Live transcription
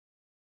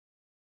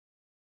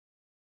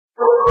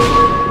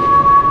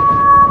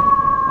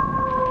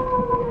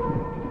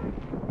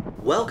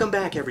Welcome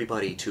back,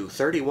 everybody, to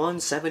 31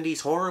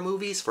 70s horror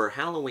movies for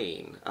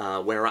Halloween,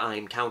 where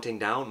I'm counting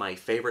down my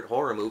favorite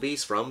horror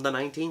movies from the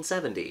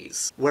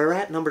 1970s. We're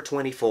at number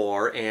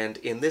 24, and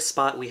in this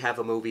spot we have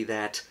a movie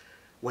that,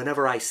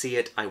 whenever I see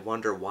it, I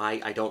wonder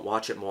why I don't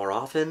watch it more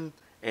often,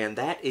 and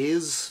that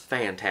is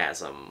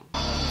Phantasm.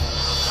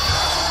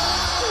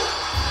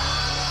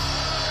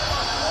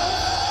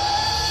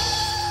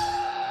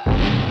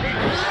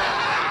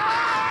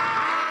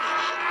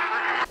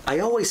 I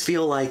always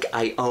feel like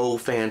I owe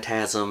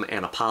Phantasm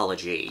an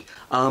apology,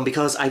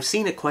 because I've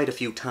seen it quite a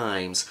few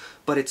times,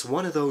 but it's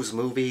one of those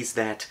movies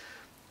that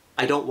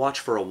I don't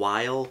watch for a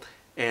while,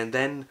 and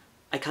then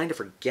I kind of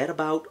forget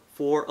about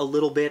for a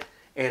little bit,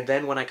 and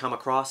then when I come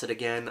across it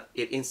again,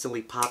 it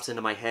instantly pops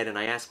into my head, and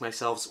I ask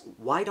myself,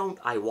 why don't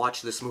I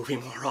watch this movie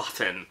more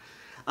often?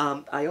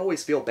 I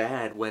always feel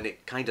bad when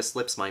it kind of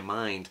slips my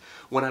mind.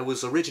 When I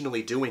was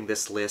originally doing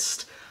this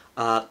list,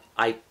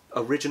 I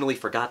originally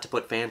forgot to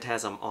put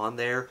Phantasm on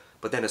there,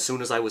 but then as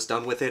soon as I was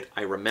done with it,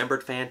 I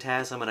remembered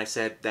Phantasm and I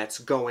said, that's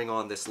going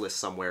on this list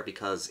somewhere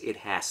because it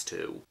has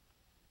to.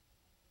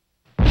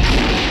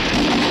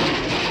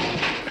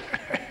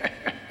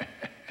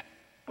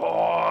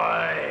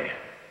 Boy!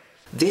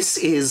 This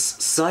is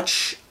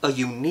such a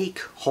unique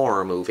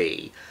horror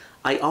movie.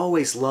 I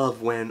always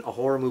love when a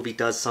horror movie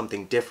does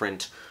something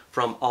different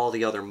from all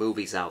the other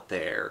movies out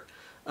there,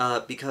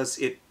 because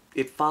it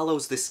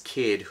follows this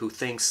kid who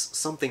thinks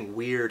something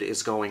weird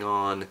is going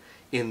on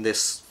in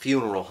this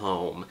funeral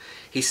home.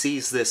 He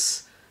sees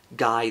this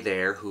guy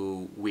there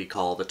who we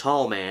call the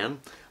Tall Man,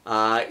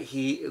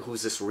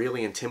 who's this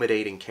really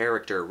intimidating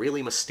character,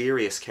 really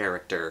mysterious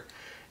character,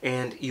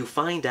 and you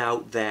find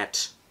out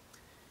that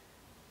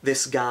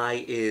this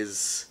guy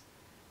is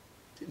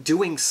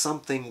doing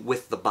something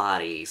with the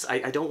bodies.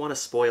 I don't want to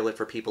spoil it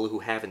for people who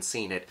haven't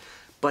seen it,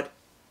 but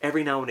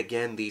every now and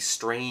again these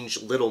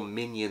strange little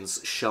minions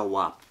show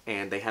up,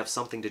 and they have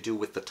something to do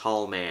with the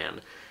Tall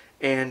Man.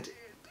 And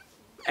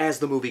as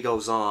the movie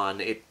goes on,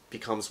 it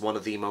becomes one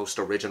of the most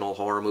original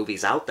horror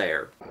movies out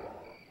there.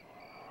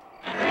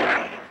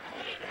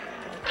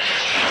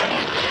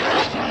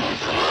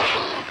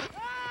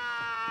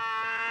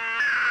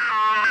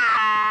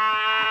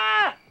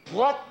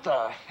 What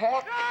the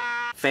heck?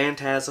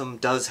 Phantasm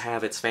does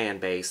have its fan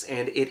base,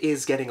 and it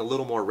is getting a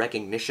little more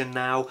recognition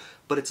now,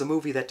 but it's a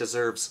movie that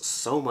deserves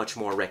so much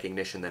more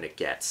recognition than it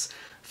gets.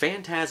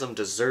 Phantasm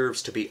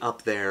deserves to be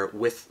up there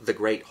with the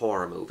great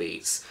horror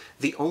movies.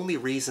 The only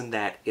reason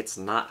that it's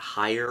not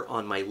higher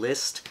on my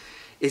list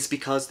is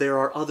because there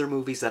are other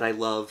movies that I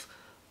love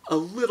a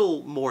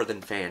little more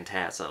than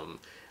Phantasm.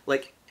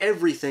 Like,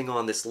 everything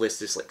on this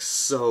list is, like,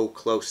 so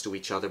close to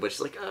each other, but it's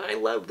like, I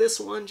love this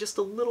one just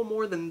a little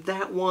more than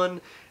that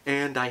one,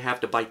 and I have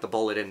to bite the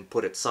bullet and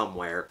put it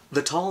somewhere.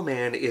 The Tall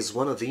Man is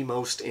one of the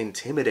most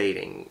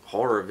intimidating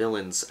horror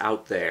villains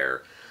out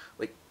there.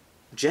 Like,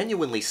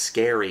 genuinely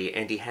scary,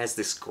 and he has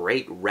this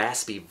great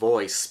raspy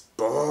voice.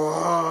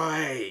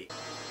 Boy!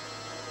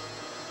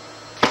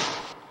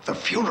 The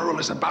funeral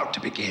is about to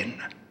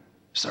begin,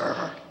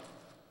 sir.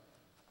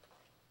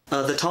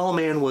 The Tall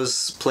Man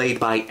was played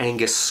by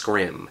Angus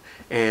Scrimm,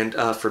 and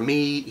for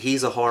me,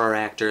 he's a horror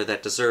actor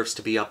that deserves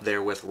to be up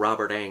there with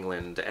Robert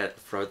Englund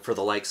for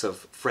the likes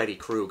of Freddy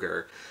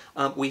Krueger.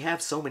 We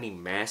have so many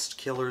masked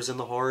killers in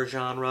the horror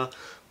genre,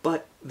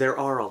 but there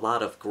are a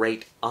lot of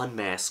great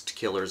unmasked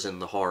killers in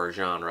the horror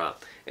genre,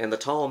 and the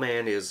Tall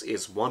Man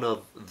is one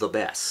of the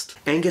best.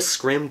 Angus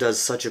Scrimm does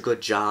such a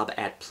good job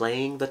at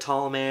playing the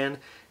Tall Man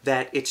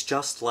that it's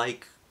just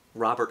like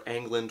Robert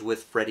Englund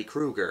with Freddy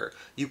Krueger.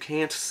 You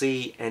can't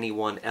see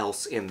anyone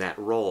else in that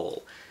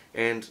role.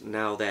 And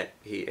now that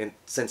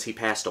since he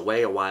passed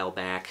away a while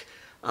back,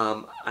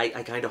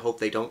 I kind of hope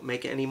they don't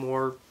make any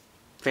more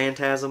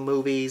Phantasm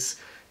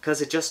movies,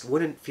 because it just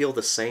wouldn't feel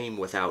the same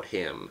without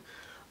him.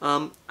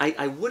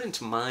 I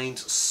wouldn't mind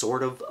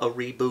sort of a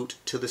reboot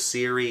to the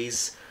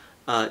series,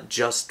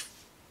 just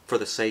for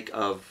the sake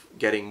of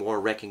getting more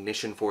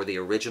recognition for the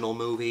original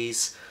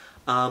movies.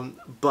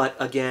 But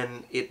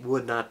again, it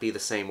would not be the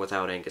same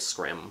without Angus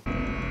Scrimm.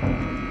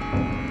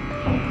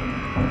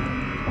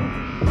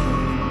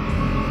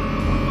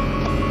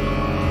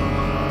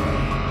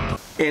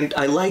 And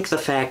I like the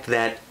fact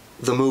that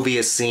the movie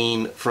is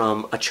seen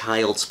from a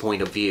child's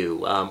point of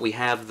view. We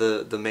have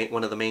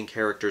one of the main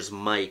characters,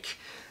 Mike,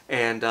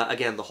 and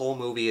again, the whole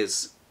movie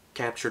is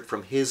captured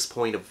from his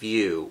point of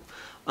view.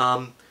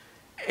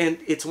 And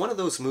it's one of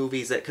those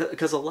movies that,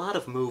 because a lot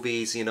of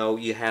movies, you know,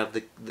 you have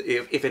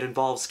if it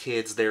involves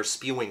kids, they're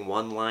spewing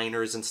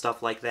one-liners and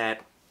stuff like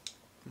that.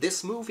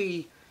 This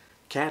movie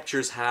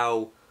captures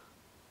how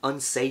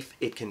unsafe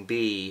it can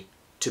be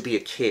to be a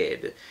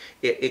kid.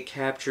 It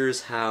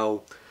captures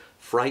how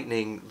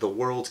frightening the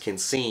world can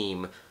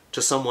seem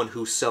to someone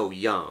who's so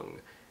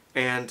young.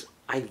 And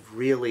I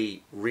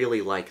really,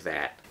 really like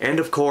that. And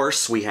of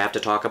course, we have to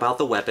talk about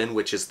the weapon,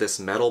 which is this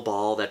metal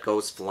ball that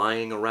goes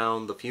flying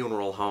around the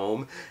funeral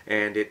home,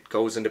 and it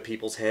goes into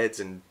people's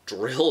heads and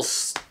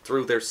drills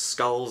through their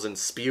skulls and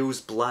spews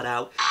blood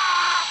out.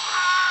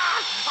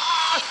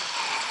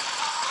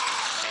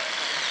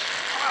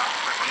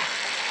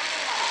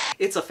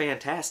 it's a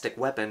fantastic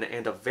weapon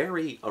and a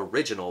very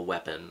original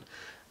weapon.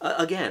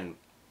 Again,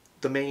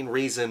 the main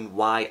reason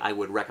why I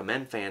would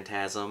recommend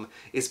Phantasm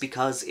is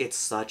because it's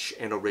such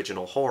an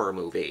original horror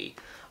movie.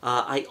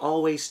 I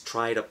always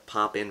try to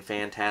pop in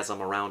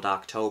Phantasm around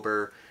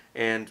October,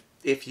 and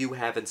if you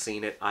haven't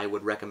seen it, I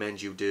would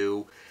recommend you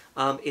do.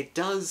 It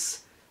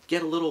does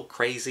get a little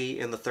crazy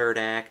in the third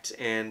act,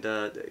 and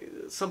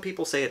some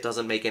people say it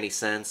doesn't make any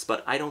sense,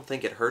 but I don't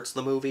think it hurts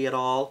the movie at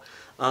all.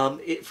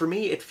 For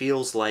me, it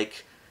feels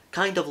like,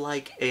 kind of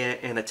like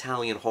an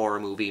Italian horror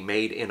movie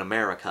made in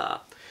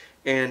America.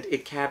 And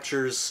it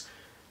captures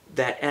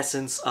that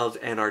essence of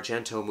an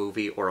Argento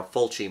movie or a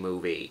Fulci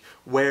movie,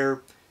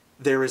 where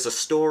there is a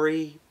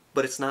story,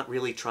 but it's not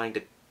really trying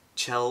to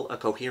tell a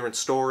coherent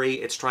story,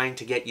 it's trying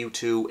to get you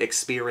to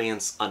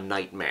experience a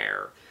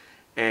nightmare.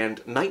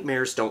 And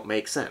nightmares don't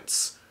make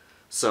sense.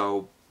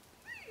 So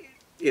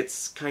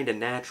it's kind of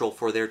natural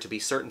for there to be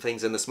certain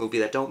things in this movie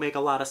that don't make a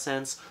lot of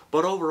sense,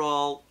 but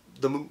overall,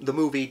 the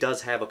movie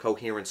does have a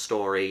coherent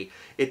story.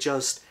 It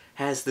just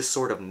has this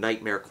sort of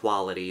nightmare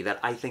quality that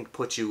I think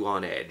puts you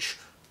on edge.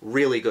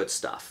 Really good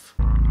stuff.